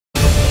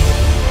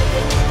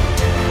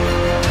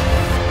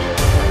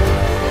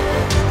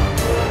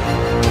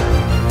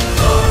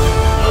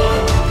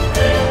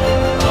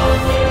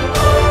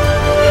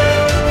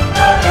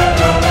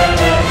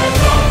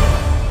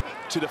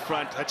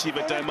achieve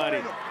it,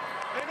 Daimani.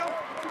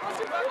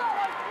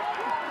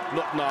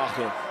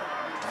 Nothnagel.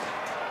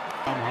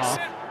 Half.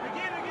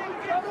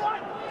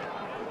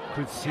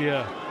 Could see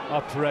her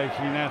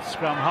operating in that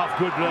scrum half.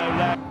 Good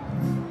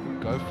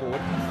Go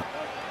forward.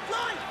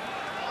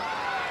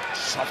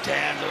 Soft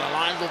hands and the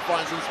Lions will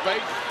find some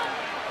space.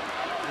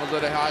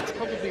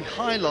 Probably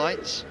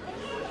highlights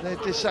their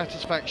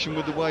dissatisfaction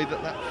with the way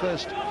that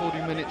first 40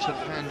 minutes have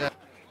panned out.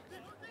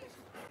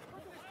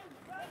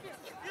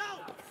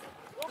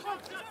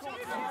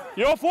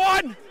 You're off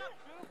one!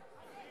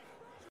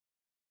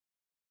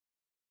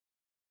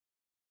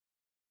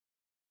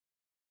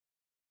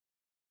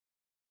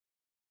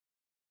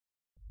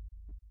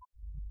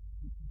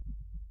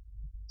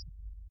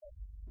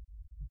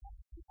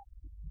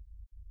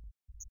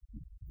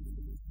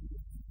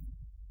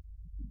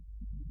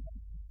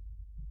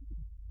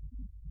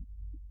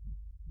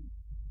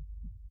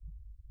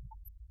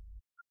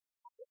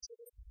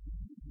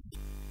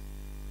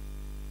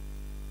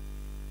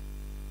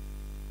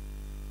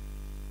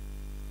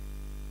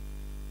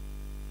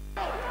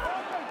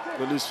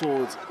 The loose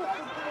forwards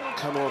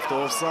come off the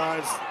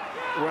offsides.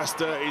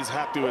 Wester is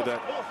happy with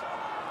that.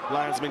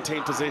 Lions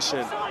maintain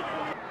possession.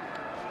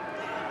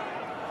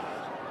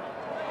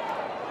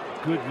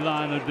 Good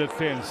line of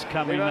defence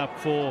coming up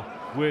for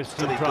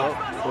Western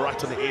Pride.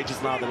 Right on the edges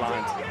now, the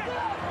Lions.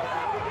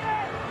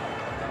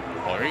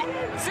 Ori.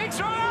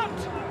 6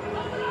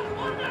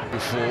 out!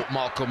 Before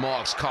Malcolm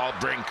Marks, Carl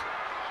Brink.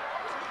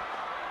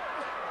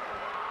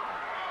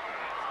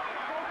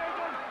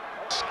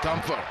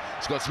 Comfort.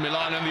 He's got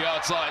Milan on the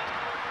outside.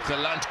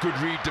 Gelant, good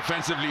read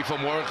defensively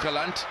from Warwick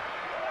Gelant.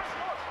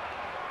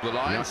 The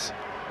Lions.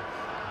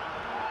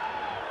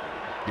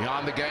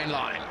 Behind the gain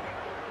line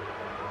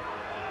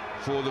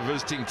for the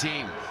visiting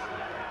team.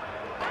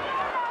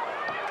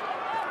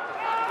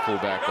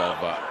 Fullback of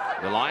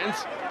the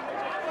Lions.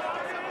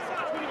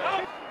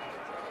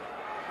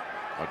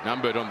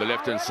 Outnumbered on the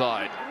left-hand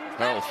side.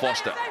 Harold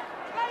Foster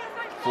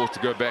forced to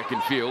go back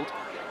in field.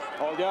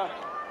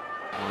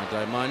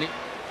 Daimani.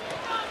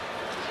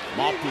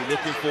 Marpu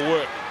looking for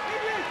work.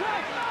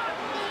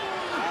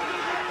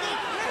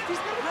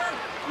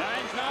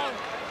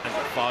 And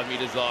 5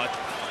 meters out.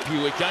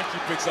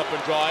 Piwekanti picks up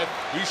and drive.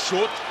 He's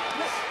short.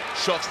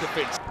 Shocks the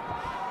fence.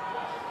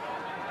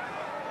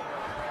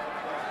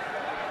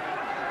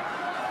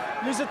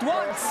 Use it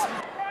once.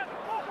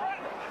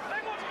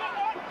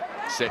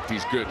 Set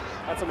piece good.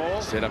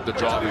 Set up the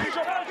drive.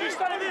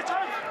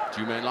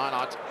 2-man line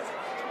out.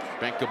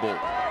 Bank the ball.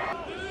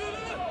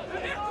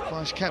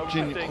 Vice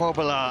captain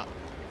Kwabala.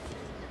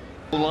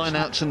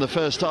 Line-outs in the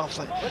first half.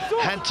 They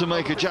had to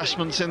make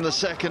adjustments in the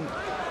second.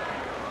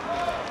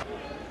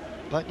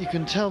 But you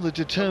can tell the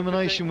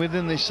determination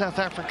within the South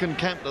African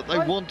camp that they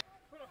want.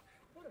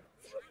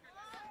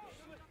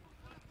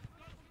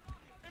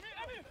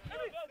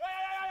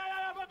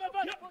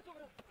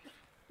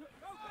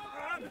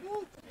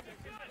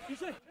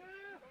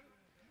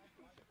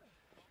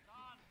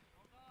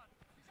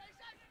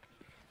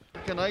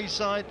 An A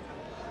side,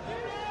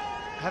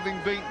 having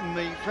beaten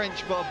the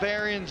French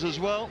Barbarians as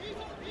well.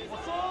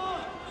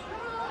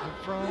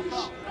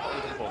 France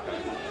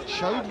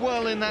showed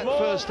well in that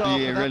first half.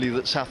 The year really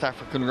that South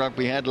African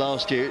rugby had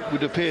last year. It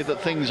would appear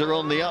that things are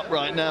on the up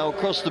right now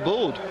across the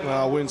board.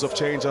 Well, winds of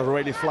change are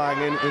already flying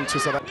into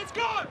South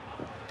Africa.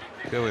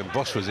 Gillian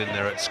Bosch was in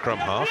there at scrum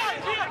half.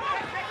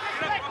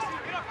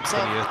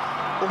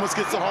 Almost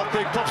gets the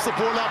heartbreak, pops the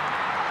ball up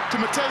to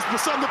Mateus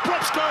Busan, the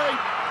props going.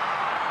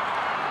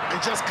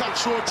 And just cut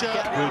short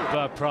here. Good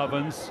by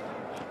Province.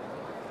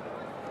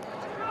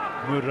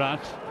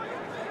 Murat.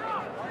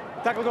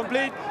 Tackle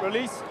complete,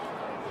 release.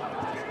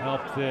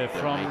 Help there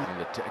from Making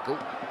the tackle.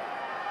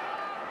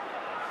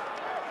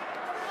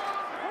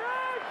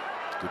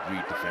 Good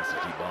read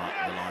defensively by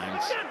the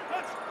Lions.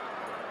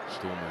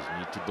 Stormers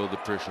need to build the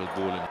pressure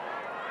ball in.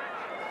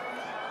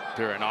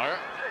 Perenara.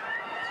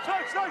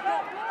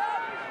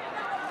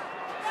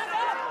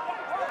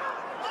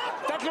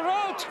 Tackle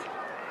out.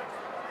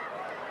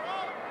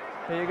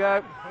 There you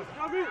go.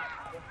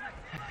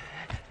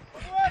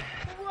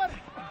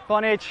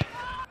 Bonage.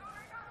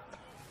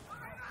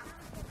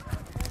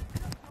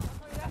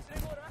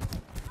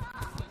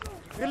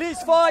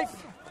 Release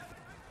 5.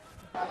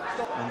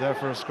 And there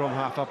for a scrum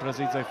half up,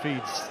 Razidze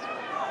feeds.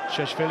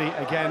 Sheshvili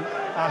again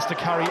asked to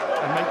carry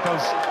and make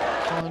those.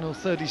 Final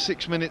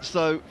 36 minutes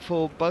though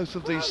for both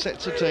of these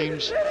sets of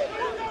teams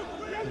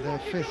in their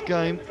fifth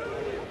game.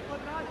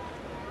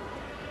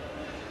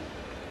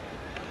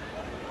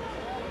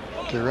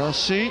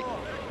 Kirasi.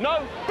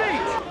 No,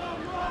 beat.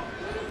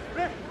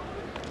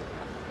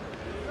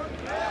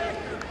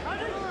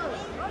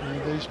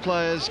 These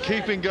players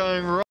keeping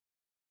going right.